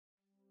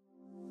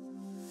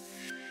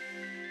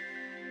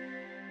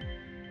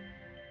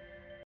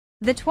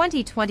The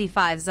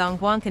 2025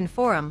 Zhongguancun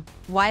Forum,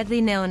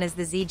 widely known as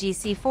the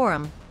ZGC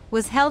Forum,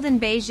 was held in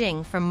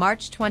Beijing from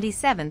March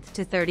 27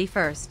 to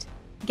 31st,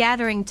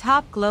 gathering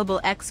top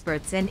global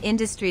experts and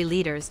industry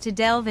leaders to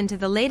delve into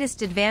the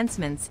latest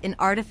advancements in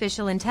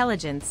artificial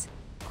intelligence,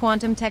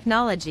 quantum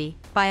technology,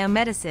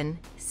 biomedicine,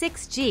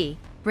 6G,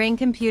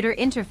 brain-computer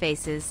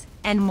interfaces,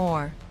 and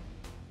more.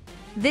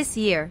 This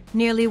year,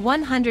 nearly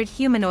 100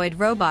 humanoid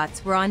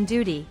robots were on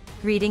duty,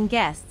 greeting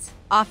guests,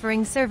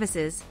 offering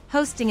services,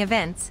 hosting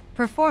events,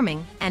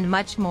 performing, and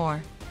much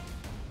more.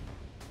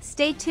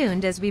 Stay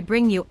tuned as we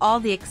bring you all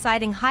the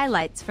exciting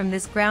highlights from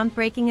this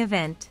groundbreaking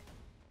event.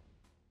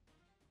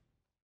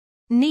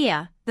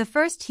 Nia, the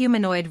first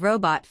humanoid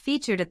robot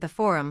featured at the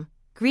forum,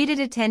 greeted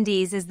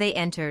attendees as they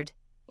entered,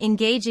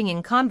 engaging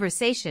in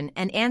conversation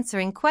and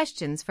answering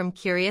questions from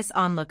curious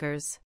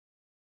onlookers.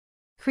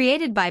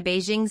 Created by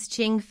Beijing's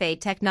Cheng Bao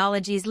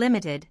Technologies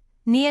Limited,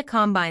 Nia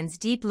combines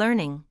deep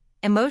learning,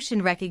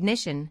 emotion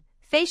recognition,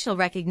 facial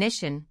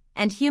recognition,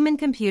 and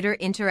human-computer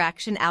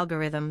interaction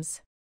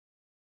algorithms.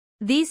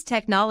 These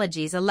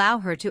technologies allow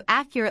her to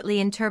accurately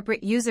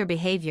interpret user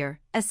behavior,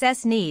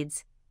 assess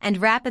needs, and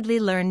rapidly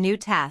learn new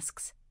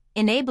tasks,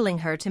 enabling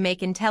her to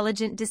make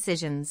intelligent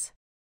decisions.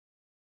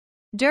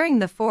 During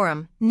the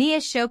forum, Nia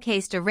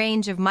showcased a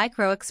range of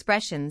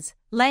micro-expressions,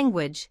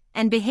 language,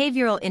 and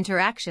behavioral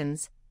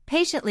interactions,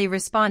 patiently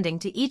responding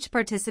to each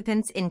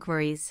participant's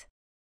inquiries.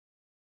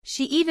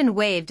 She even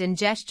waved and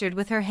gestured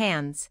with her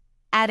hands,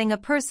 adding a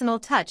personal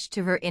touch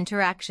to her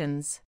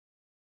interactions.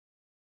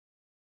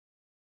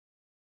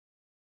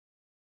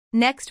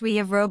 Next we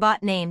have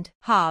robot named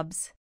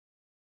Hobbs.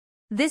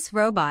 This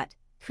robot,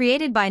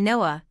 created by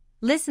Noah,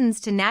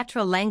 listens to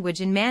natural language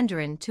in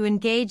Mandarin to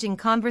engage in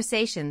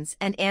conversations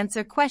and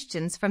answer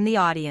questions from the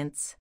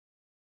audience.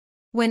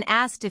 When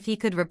asked if he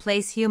could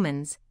replace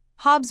humans,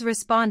 Hobbs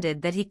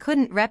responded that he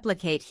couldn't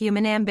replicate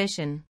human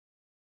ambition.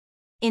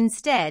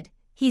 Instead,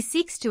 he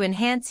seeks to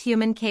enhance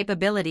human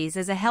capabilities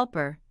as a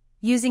helper,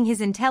 using his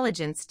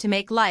intelligence to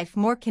make life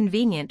more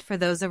convenient for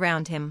those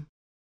around him.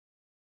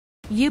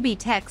 UB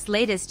Tech's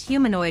latest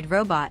humanoid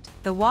robot,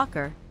 the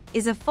Walker,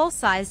 is a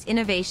full-sized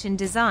innovation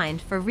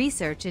designed for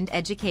research and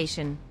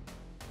education.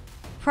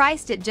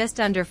 Priced at just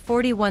under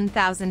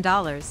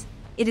 $41,000,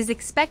 it is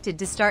expected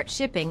to start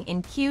shipping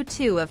in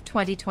Q2 of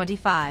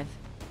 2025.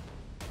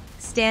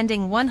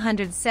 Standing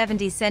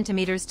 170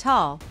 centimeters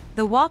tall,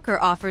 the Walker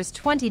offers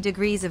 20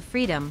 degrees of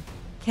freedom,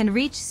 can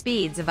reach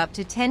speeds of up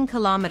to 10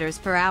 kilometers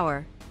per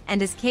hour,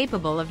 and is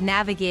capable of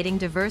navigating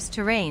diverse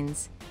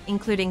terrains,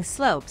 including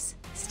slopes,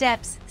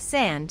 steps,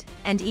 sand,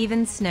 and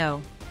even snow.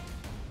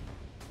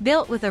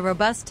 Built with a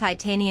robust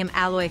titanium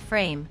alloy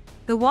frame,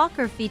 the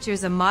Walker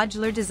features a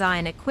modular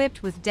design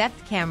equipped with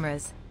depth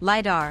cameras,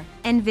 LiDAR,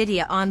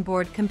 NVIDIA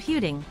onboard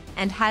computing,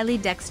 and highly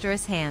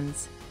dexterous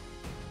hands.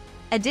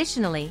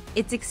 Additionally,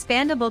 its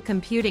expandable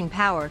computing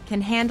power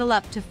can handle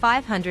up to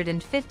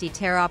 550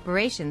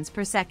 teraoperations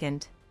per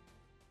second.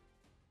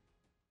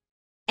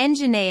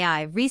 Engine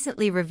AI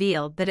recently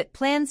revealed that it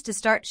plans to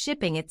start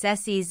shipping its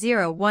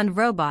SE01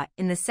 robot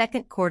in the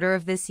second quarter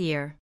of this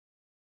year.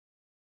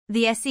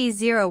 The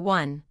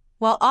SE01,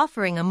 while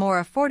offering a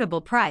more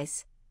affordable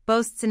price,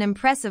 boasts an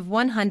impressive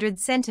 100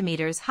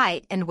 centimeters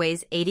height and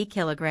weighs 80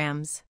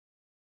 kilograms.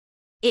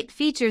 It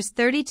features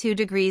 32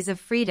 degrees of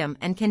freedom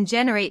and can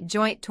generate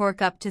joint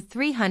torque up to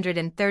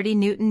 330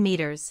 Newton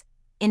meters,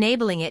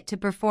 enabling it to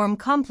perform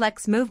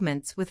complex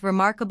movements with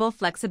remarkable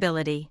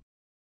flexibility.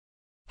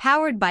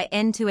 Powered by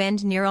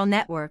end-to-end neural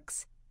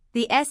networks,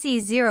 the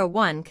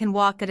SE01 can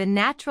walk at a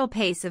natural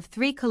pace of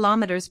 3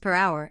 kilometers per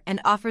hour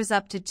and offers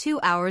up to 2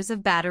 hours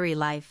of battery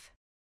life.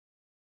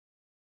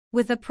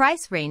 With a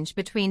price range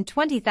between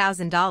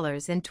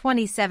 $20,000 and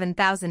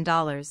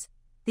 $27,000,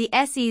 the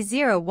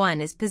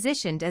SE01 is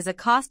positioned as a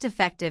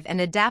cost-effective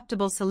and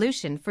adaptable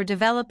solution for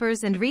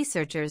developers and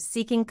researchers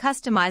seeking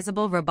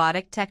customizable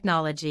robotic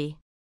technology.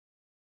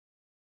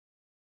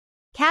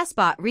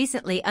 Casbot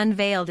recently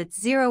unveiled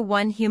its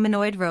 01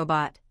 humanoid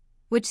robot,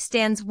 which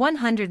stands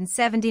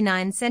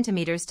 179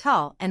 centimeters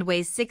tall and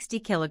weighs 60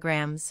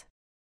 kilograms.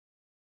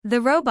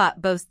 The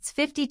robot boasts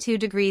 52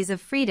 degrees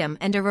of freedom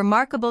and a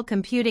remarkable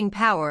computing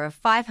power of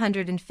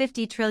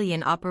 550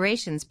 trillion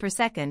operations per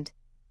second,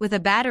 with a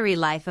battery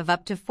life of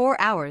up to 4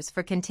 hours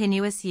for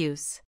continuous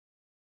use.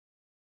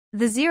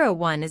 The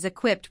 01 is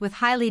equipped with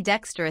highly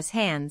dexterous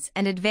hands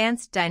and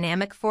advanced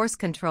dynamic force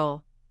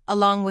control,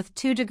 along with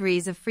 2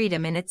 degrees of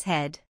freedom in its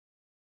head.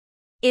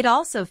 It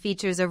also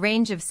features a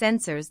range of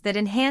sensors that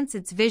enhance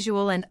its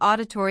visual and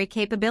auditory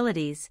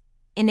capabilities,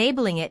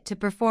 enabling it to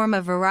perform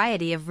a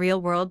variety of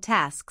real-world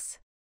tasks.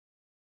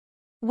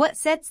 What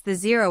sets the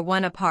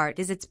 01 apart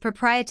is its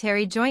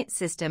proprietary joint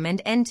system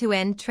and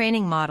end-to-end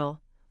training model,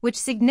 which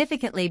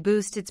significantly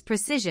boost its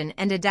precision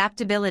and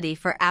adaptability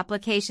for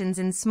applications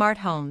in smart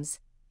homes,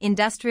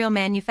 industrial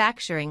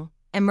manufacturing,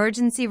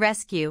 emergency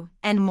rescue,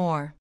 and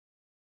more.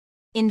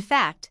 In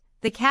fact,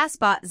 the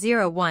Casbot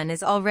 01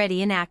 is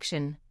already in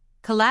action,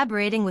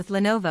 collaborating with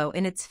Lenovo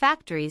in its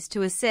factories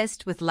to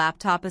assist with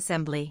laptop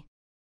assembly.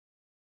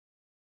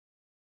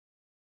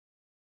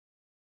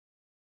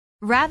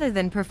 Rather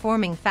than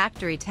performing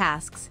factory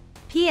tasks,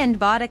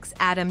 P&Botics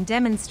Atom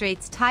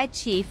demonstrates Tai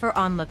Chi for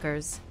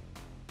onlookers.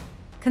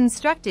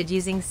 Constructed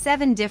using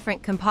 7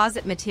 different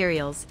composite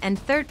materials and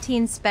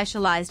 13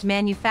 specialized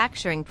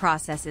manufacturing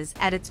processes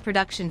at its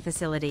production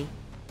facility,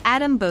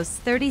 Atom boasts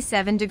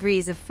 37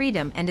 degrees of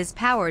freedom and is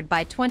powered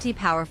by 20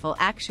 powerful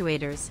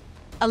actuators,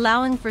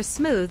 allowing for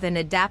smooth and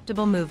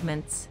adaptable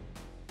movements.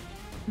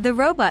 The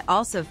robot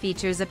also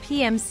features a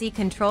PMC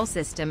control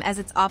system as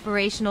its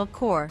operational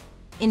core,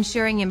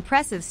 ensuring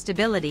impressive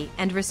stability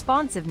and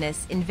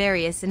responsiveness in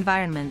various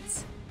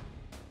environments.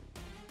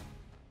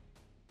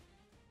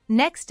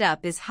 Next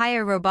up is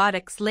Haier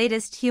Robotics'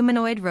 latest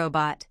humanoid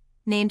robot,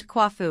 named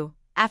Quafu,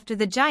 after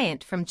the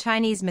giant from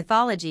Chinese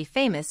mythology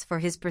famous for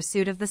his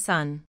pursuit of the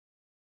sun.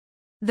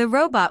 The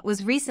robot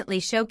was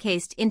recently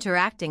showcased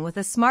interacting with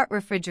a smart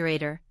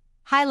refrigerator,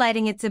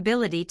 highlighting its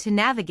ability to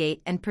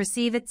navigate and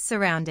perceive its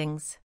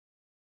surroundings.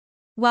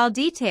 While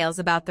details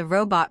about the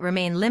robot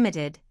remain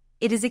limited,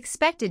 it is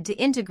expected to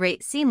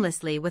integrate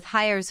seamlessly with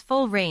Haier's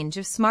full range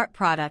of smart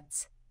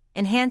products,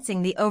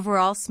 enhancing the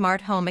overall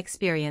smart home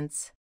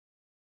experience.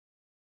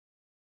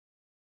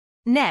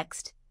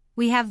 Next,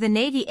 we have the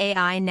Navy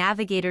AI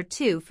Navigator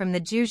 2 from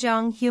the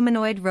Zhuzhong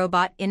Humanoid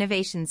Robot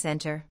Innovation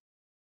Center.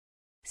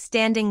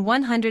 Standing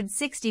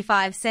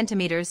 165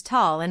 centimeters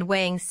tall and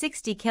weighing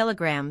 60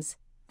 kilograms,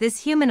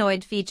 this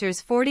humanoid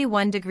features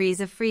 41 degrees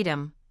of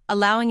freedom,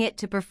 allowing it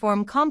to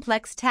perform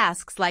complex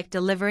tasks like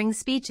delivering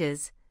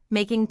speeches,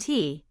 making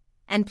tea,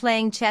 and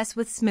playing chess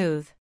with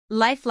smooth,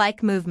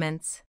 lifelike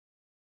movements.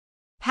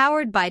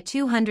 Powered by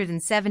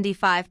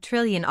 275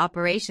 trillion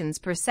operations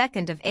per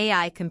second of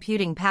AI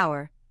computing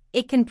power,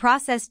 it can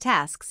process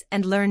tasks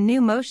and learn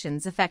new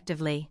motions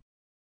effectively.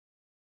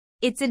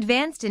 Its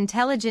advanced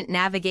intelligent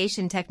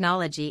navigation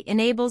technology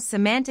enables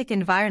semantic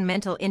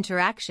environmental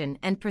interaction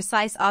and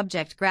precise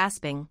object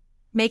grasping,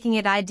 making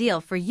it ideal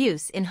for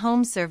use in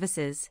home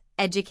services,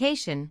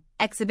 education,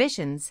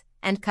 exhibitions,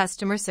 and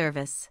customer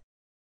service.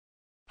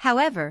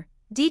 However,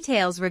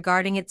 details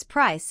regarding its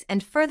price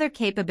and further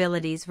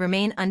capabilities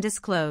remain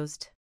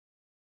undisclosed.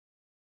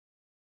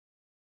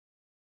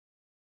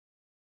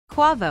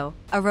 Quavo,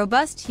 a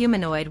robust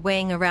humanoid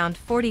weighing around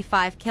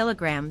 45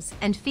 kilograms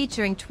and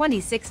featuring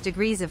 26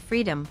 degrees of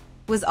freedom,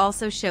 was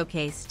also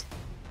showcased.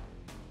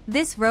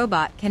 This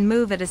robot can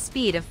move at a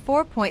speed of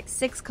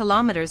 4.6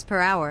 kilometers per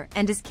hour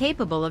and is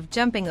capable of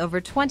jumping over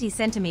 20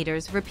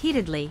 centimeters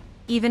repeatedly,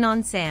 even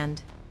on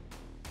sand.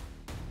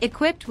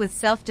 Equipped with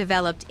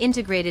self-developed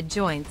integrated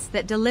joints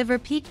that deliver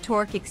peak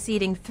torque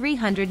exceeding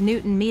 300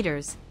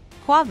 Newton-meters,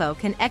 Quavo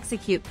can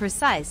execute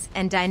precise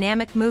and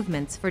dynamic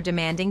movements for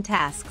demanding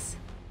tasks.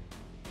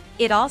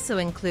 It also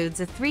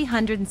includes a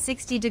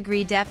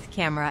 360-degree depth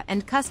camera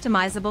and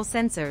customizable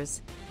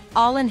sensors,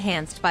 all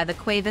enhanced by the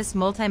Quavis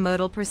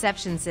multimodal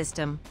perception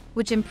system,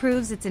 which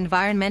improves its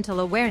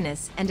environmental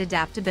awareness and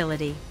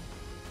adaptability.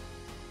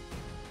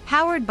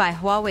 Powered by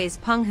Huawei's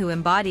Penghu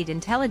embodied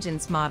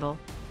intelligence model,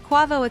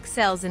 Quavo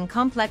excels in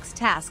complex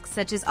tasks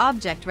such as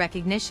object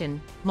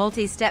recognition,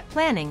 multi-step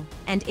planning,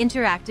 and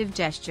interactive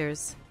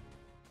gestures.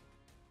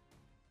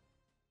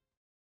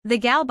 The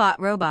Galbot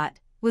robot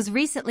was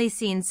recently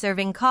seen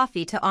serving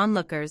coffee to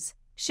onlookers,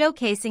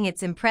 showcasing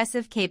its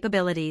impressive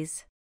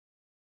capabilities.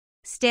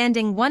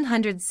 Standing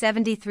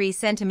 173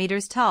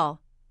 centimeters tall,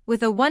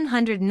 with a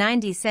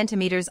 190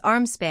 centimeters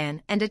arm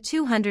span and a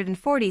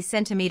 240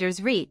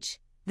 centimeters reach,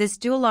 this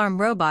dual-arm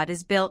robot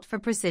is built for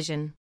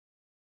precision.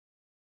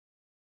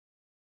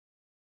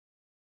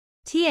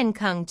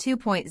 Tiankung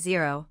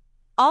 2.0,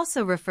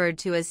 also referred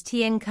to as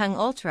Tiankung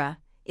Ultra,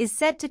 is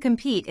set to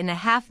compete in a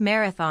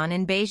half-marathon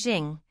in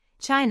Beijing,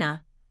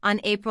 China, on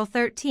April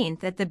 13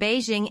 at the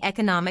Beijing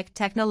Economic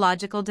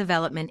Technological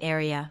Development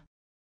Area.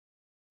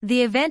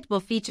 The event will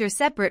feature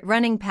separate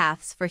running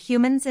paths for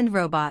humans and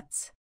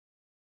robots.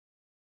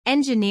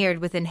 Engineered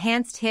with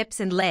enhanced hips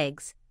and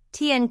legs,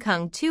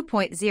 Tiankung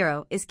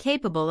 2.0 is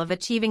capable of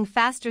achieving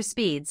faster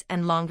speeds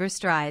and longer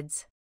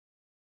strides.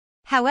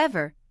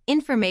 However,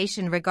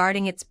 information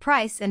regarding its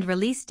price and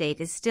release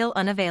date is still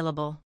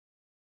unavailable.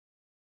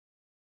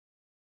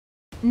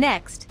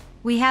 Next,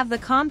 we have the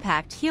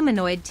compact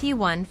humanoid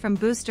T1 from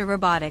Booster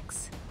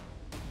Robotics.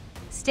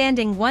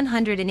 Standing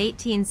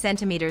 118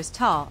 centimeters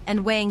tall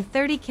and weighing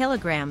 30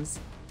 kilograms,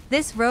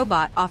 this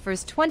robot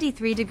offers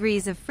 23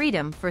 degrees of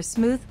freedom for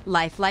smooth,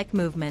 lifelike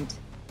movement.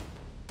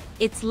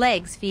 Its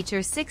legs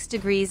feature 6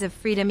 degrees of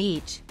freedom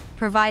each,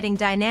 providing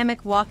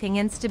dynamic walking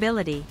and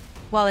stability,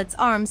 while its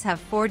arms have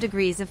 4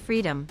 degrees of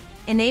freedom,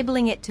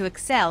 enabling it to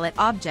excel at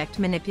object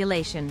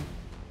manipulation.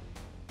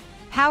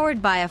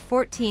 Powered by a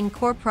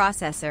 14-core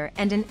processor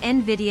and an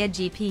NVIDIA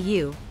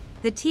GPU,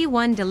 the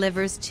T1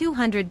 delivers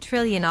 200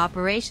 trillion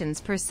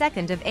operations per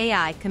second of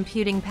AI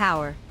computing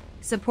power,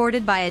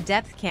 supported by a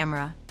depth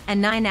camera, a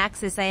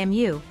 9-axis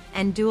IMU,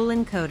 and dual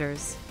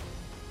encoders.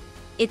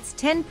 Its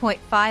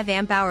 10.5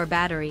 amp-hour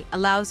battery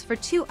allows for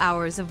 2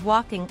 hours of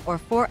walking or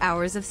 4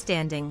 hours of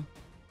standing.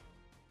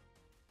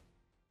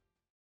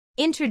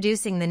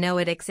 Introducing the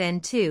Noetix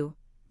N2,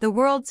 the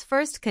world's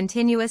first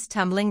continuous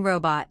tumbling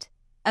robot.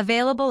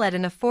 available at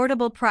an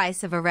affordable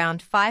price of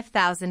around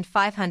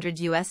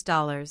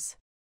 $5,500.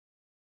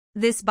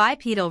 This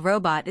bipedal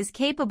robot is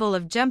capable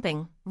of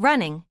jumping,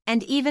 running,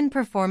 and even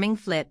performing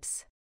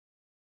flips.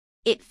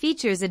 It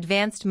features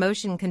advanced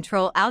motion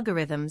control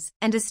algorithms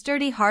and a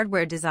sturdy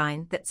hardware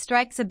design that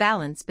strikes a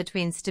balance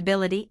between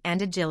stability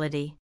and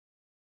agility.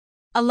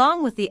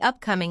 Along with the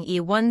upcoming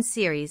E1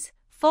 series,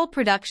 full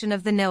production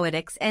of the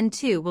Noetix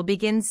N2 will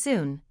begin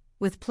soon,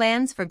 with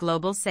plans for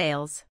global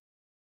sales.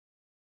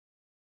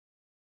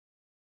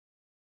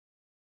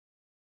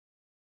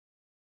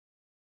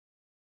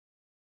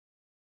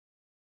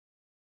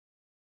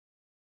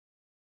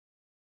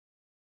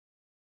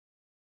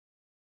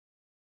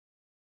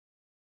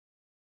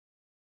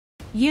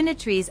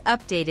 Unitree's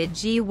updated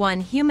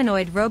G1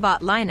 humanoid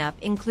robot lineup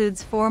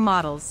includes 4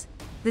 models: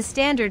 the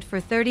standard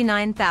for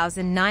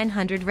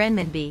 39,900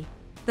 renminbi,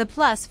 the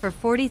plus for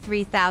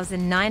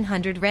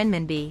 43,900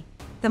 renminbi,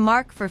 the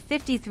mark for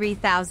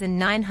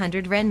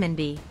 53,900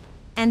 renminbi,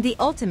 and the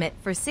ultimate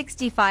for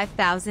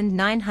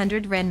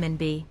 65,900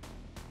 renminbi.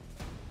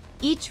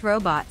 Each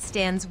robot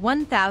stands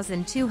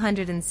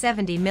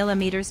 1,270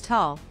 millimeters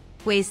tall,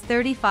 weighs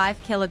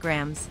 35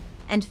 kilograms,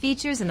 and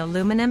features an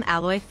aluminum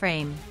alloy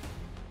frame.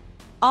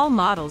 All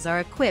models are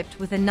equipped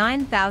with a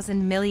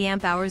 9,000 mAh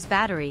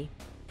battery,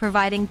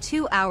 providing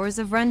 2 hours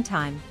of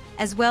runtime,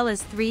 as well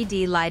as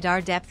 3D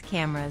LiDAR depth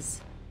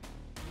cameras.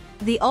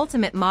 The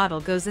ultimate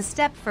model goes a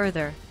step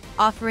further,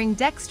 offering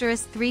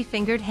dexterous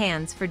 3-fingered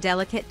hands for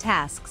delicate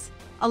tasks,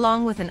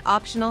 along with an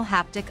optional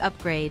haptic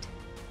upgrade.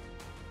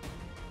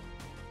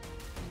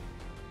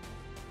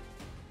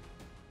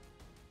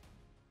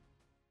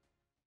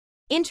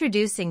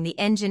 Introducing the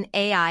Engine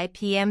AI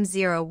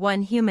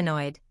PM01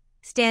 Humanoid,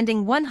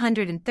 standing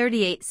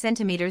 138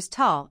 centimeters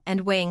tall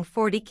and weighing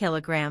 40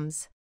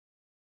 kilograms.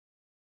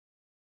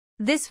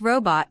 This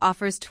robot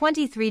offers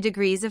 23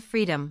 degrees of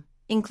freedom,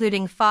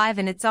 including 5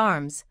 in its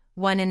arms,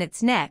 1 in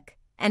its neck,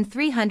 and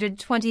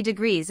 320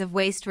 degrees of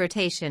waist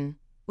rotation,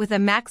 with a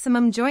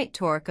maximum joint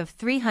torque of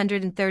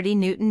 330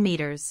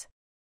 Newton-meters.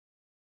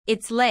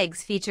 Its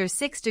legs feature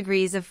 6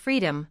 degrees of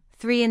freedom,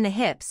 3 in the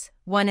hips,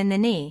 1 in the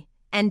knee,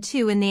 and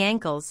 2 in the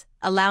ankles,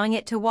 allowing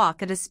it to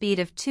walk at a speed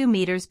of 2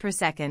 meters per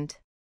second.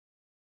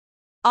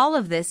 All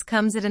of this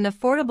comes at an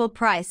affordable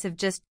price of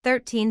just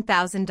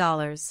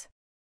 $13,000.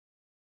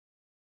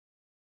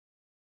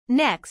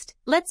 Next,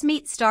 let's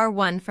meet Star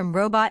 1 from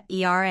Robot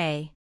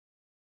ERA.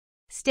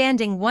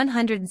 Standing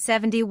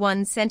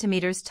 171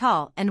 centimeters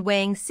tall and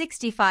weighing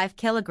 65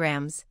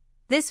 kilograms,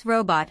 this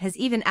robot has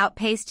even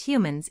outpaced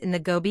humans in the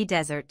Gobi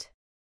Desert.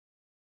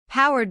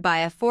 Powered by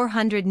a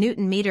 400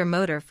 Newton-meter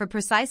motor for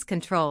precise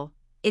control,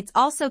 it's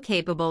also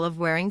capable of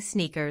wearing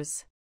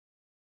sneakers.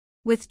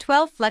 With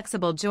 12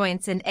 flexible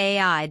joints and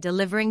AI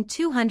delivering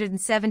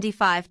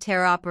 275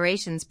 tera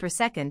operations per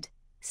second,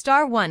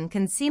 Star 1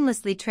 can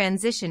seamlessly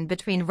transition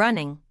between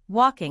running,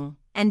 walking,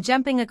 and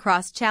jumping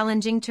across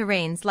challenging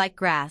terrains like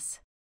grass.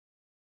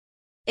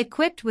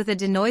 Equipped with a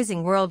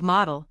denoising world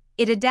model,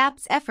 it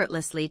adapts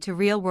effortlessly to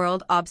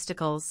real-world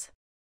obstacles.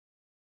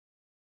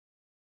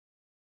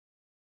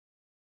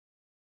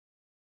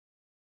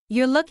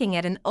 You're looking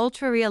at an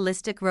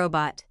ultra-realistic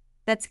robot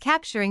that's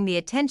capturing the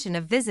attention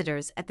of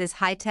visitors at this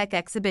high-tech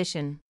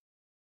exhibition.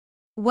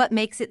 What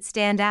makes it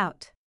stand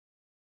out?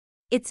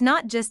 It's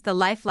not just the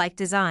lifelike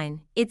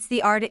design, it's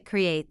the art it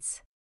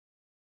creates.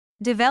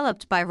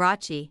 Developed by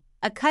Rachi,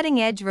 a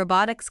cutting-edge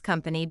robotics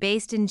company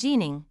based in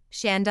Jining,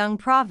 Shandong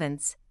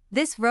Province,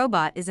 this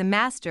robot is a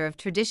master of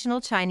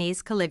traditional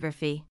Chinese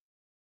calligraphy.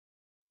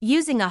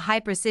 Using a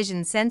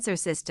high-precision sensor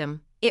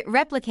system, it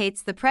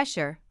replicates the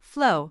pressure,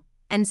 flow,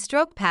 and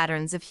stroke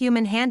patterns of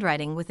human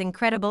handwriting with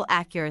incredible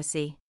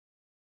accuracy.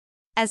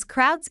 As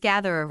crowds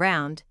gather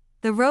around,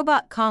 the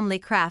robot calmly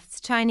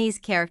crafts Chinese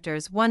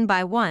characters one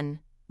by one,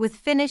 with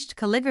finished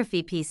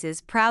calligraphy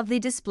pieces proudly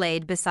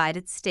displayed beside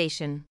its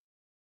station.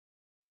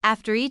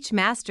 After each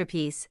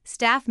masterpiece,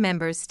 staff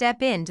members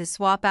step in to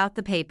swap out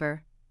the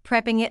paper,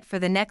 prepping it for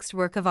the next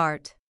work of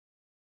art.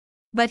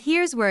 But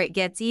here's where it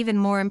gets even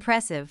more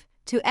impressive.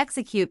 To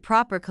execute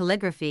proper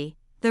calligraphy,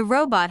 the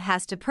robot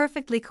has to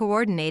perfectly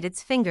coordinate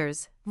its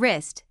fingers,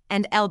 wrist,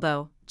 and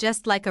elbow,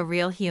 just like a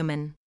real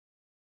human.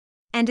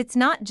 And it's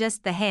not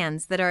just the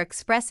hands that are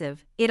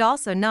expressive, it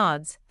also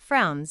nods,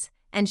 frowns,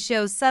 and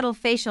shows subtle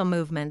facial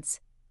movements,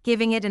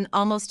 giving it an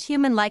almost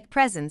human-like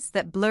presence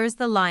that blurs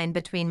the line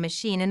between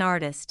machine and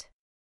artist.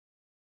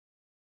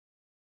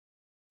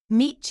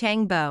 Meet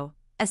Cheng Bao,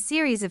 a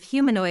series of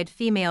humanoid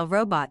female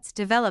robots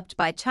developed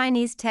by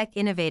Chinese tech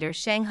innovator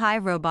Shanghai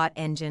Robot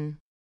Engine.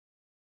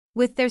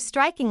 With their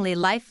strikingly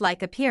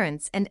lifelike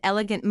appearance and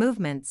elegant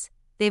movements,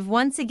 they've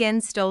once again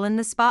stolen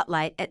the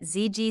spotlight at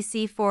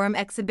ZGC Forum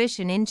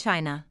exhibition in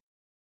China.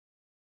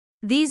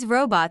 These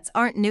robots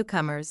aren't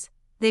newcomers,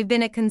 they've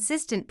been a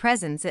consistent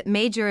presence at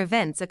major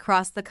events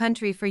across the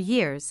country for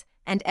years,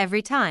 and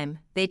every time,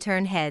 they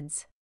turn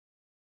heads.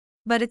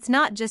 But it's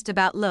not just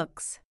about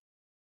looks.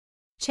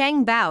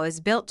 Cheng Bao is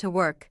built to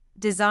work,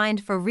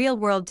 designed for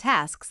real-world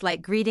tasks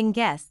like greeting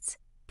guests,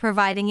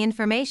 providing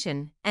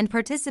information, and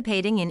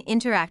participating in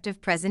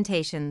interactive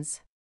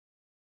presentations.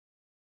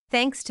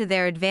 Thanks to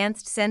their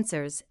advanced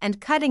sensors and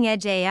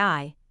cutting-edge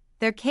AI,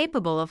 they're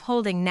capable of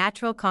holding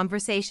natural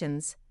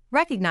conversations,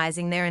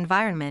 recognizing their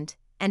environment,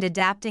 and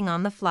adapting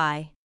on the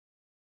fly.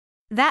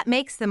 That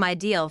makes them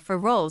ideal for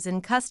roles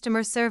in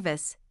customer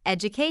service,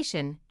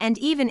 education, and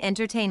even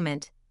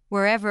entertainment,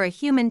 wherever a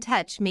human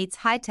touch meets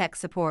high-tech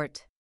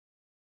support.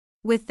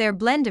 With their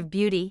blend of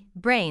beauty,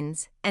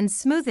 brains, and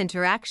smooth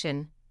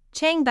interaction,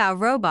 Cheng Bao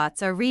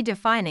robots are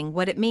redefining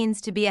what it means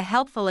to be a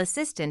helpful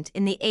assistant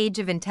in the age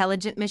of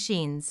intelligent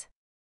machines.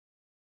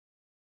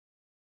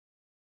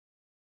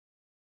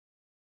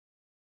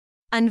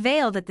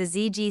 Unveiled at the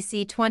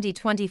ZGC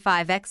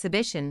 2025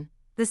 exhibition,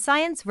 the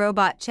science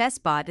robot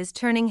ChessBot is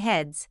turning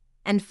heads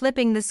and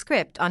flipping the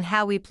script on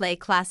how we play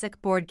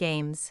classic board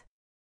games.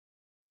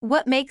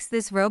 What makes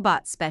this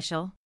robot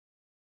special?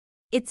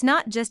 It's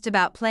not just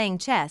about playing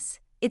chess,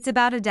 it's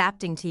about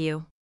adapting to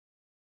you.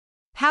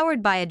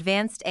 Powered by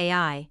advanced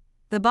AI,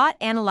 the bot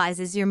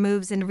analyzes your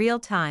moves in real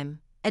time,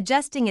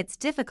 adjusting its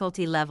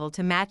difficulty level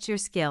to match your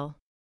skill.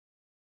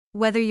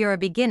 Whether you're a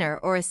beginner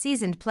or a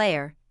seasoned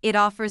player, it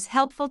offers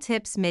helpful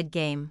tips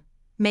mid-game,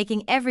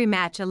 making every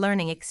match a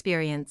learning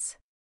experience.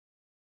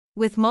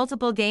 With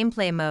multiple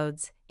gameplay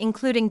modes,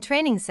 including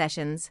training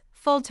sessions,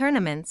 full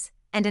tournaments,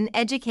 and an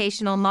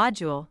educational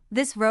module,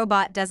 this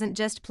robot doesn't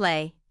just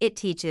play, it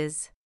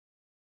teaches.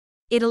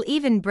 It'll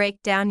even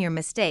break down your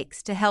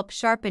mistakes to help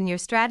sharpen your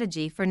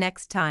strategy for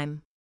next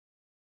time.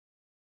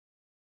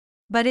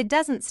 But it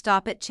doesn't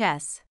stop at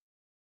chess.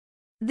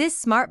 This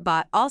smart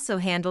bot also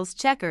handles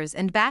checkers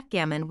and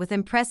backgammon with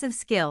impressive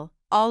skill,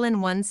 all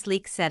in one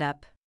sleek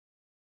setup.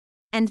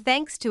 And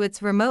thanks to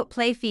its remote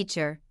play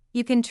feature,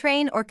 you can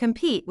train or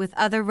compete with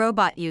other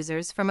robot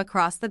users from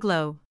across the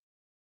globe.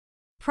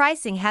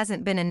 Pricing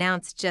hasn't been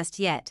announced just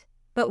yet,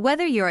 but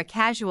whether you're a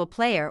casual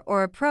player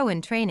or a pro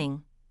in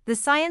training, the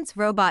science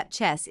robot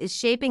chess is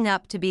shaping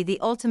up to be the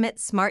ultimate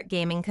smart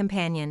gaming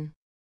companion.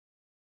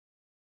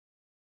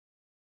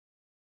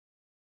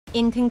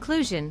 In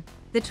conclusion,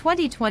 the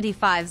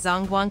 2025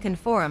 Zhongguancun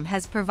Forum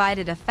has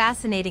provided a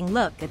fascinating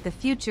look at the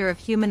future of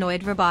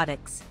humanoid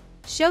robotics,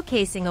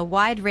 showcasing a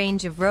wide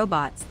range of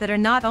robots that are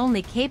not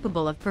only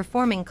capable of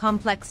performing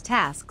complex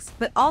tasks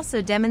but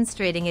also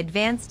demonstrating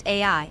advanced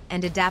AI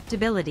and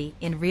adaptability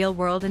in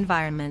real-world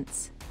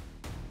environments.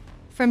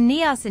 From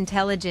Neos'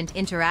 intelligent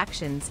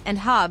interactions and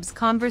Hobbs'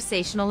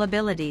 conversational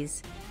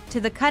abilities, to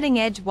the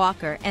cutting-edge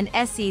Walker and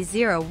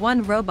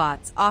SE-01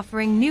 robots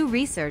offering new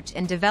research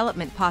and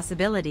development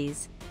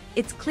possibilities,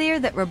 it's clear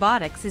that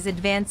robotics is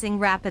advancing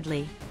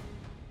rapidly.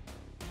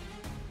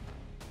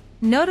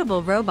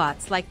 Notable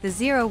robots like the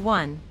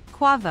 01,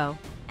 Quavo,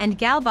 and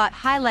Galbot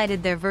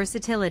highlighted their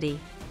versatility,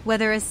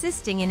 whether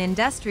assisting in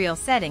industrial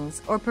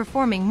settings or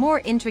performing more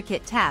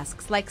intricate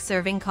tasks like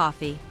serving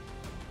coffee.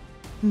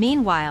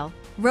 Meanwhile,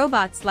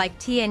 robots like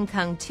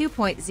Tienkung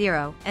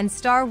 2.0 and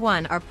Star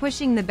 1 are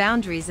pushing the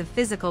boundaries of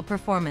physical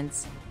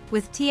performance,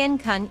 with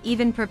Tienkung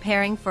even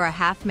preparing for a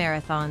half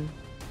marathon.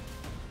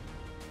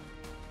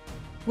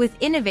 With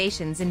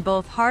innovations in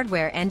both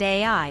hardware and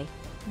AI,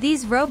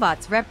 these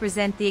robots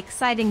represent the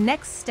exciting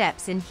next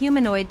steps in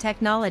humanoid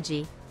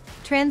technology,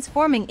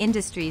 transforming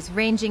industries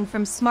ranging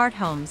from smart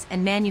homes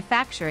and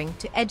manufacturing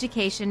to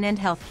education and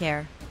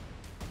healthcare.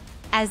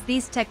 As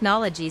these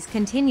technologies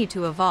continue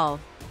to evolve,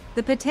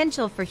 the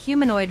potential for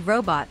humanoid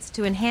robots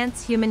to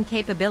enhance human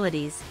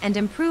capabilities and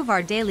improve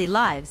our daily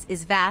lives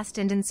is vast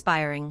and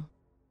inspiring.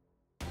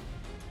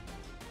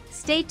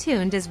 Stay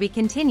tuned as we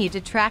continue to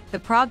track the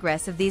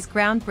progress of these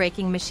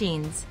groundbreaking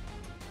machines.